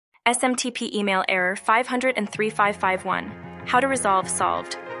SMTP email error 503.551. How to resolve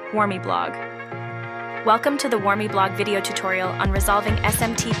solved. Warmy blog. Welcome to the Warmy blog video tutorial on resolving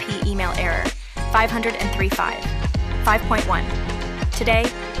SMTP email error 503.5.1. Today,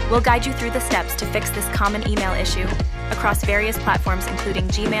 we'll guide you through the steps to fix this common email issue across various platforms including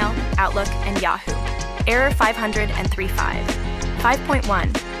Gmail, Outlook, and Yahoo. Error 503.5.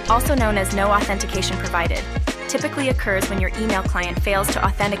 5.1, also known as no authentication provided, typically occurs when your email client fails to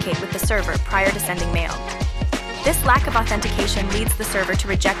authenticate with the server prior to sending mail. This lack of authentication leads the server to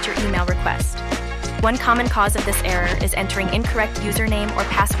reject your email request. One common cause of this error is entering incorrect username or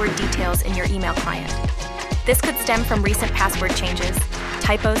password details in your email client. This could stem from recent password changes,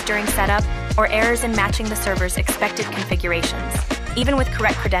 typos during setup, or errors in matching the server's expected configurations. Even with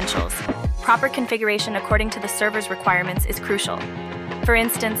correct credentials, proper configuration according to the server's requirements is crucial. For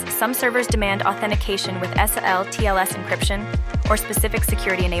instance, some servers demand authentication with SSL/TLS encryption or specific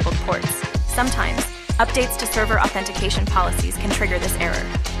security-enabled ports. Sometimes, updates to server authentication policies can trigger this error.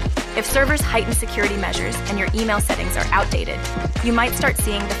 If servers heighten security measures and your email settings are outdated, you might start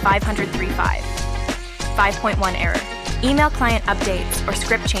seeing the 503.5. 5.1 error. Email client updates or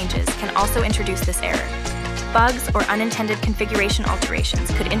script changes can also introduce this error. Bugs or unintended configuration alterations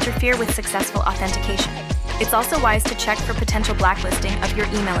could interfere with successful authentication. It's also wise to check for potential blacklisting of your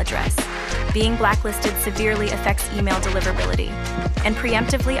email address. Being blacklisted severely affects email deliverability, and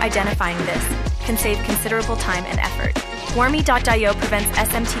preemptively identifying this can save considerable time and effort. Warmy.io prevents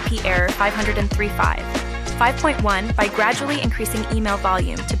SMTP error 503.5. 5.1 by gradually increasing email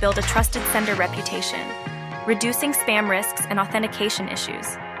volume to build a trusted sender reputation, reducing spam risks and authentication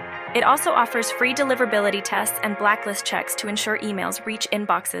issues. It also offers free deliverability tests and blacklist checks to ensure emails reach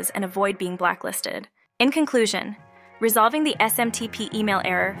inboxes and avoid being blacklisted. In conclusion, resolving the SMTP email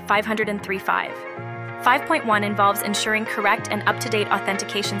error 503.5. 5.1 involves ensuring correct and up-to-date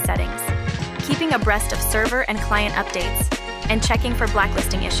authentication settings, keeping abreast of server and client updates, and checking for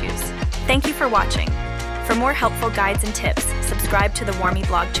blacklisting issues. Thank you for watching. For more helpful guides and tips, subscribe to the Warmy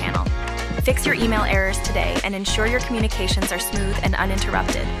blog channel. Fix your email errors today and ensure your communications are smooth and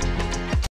uninterrupted.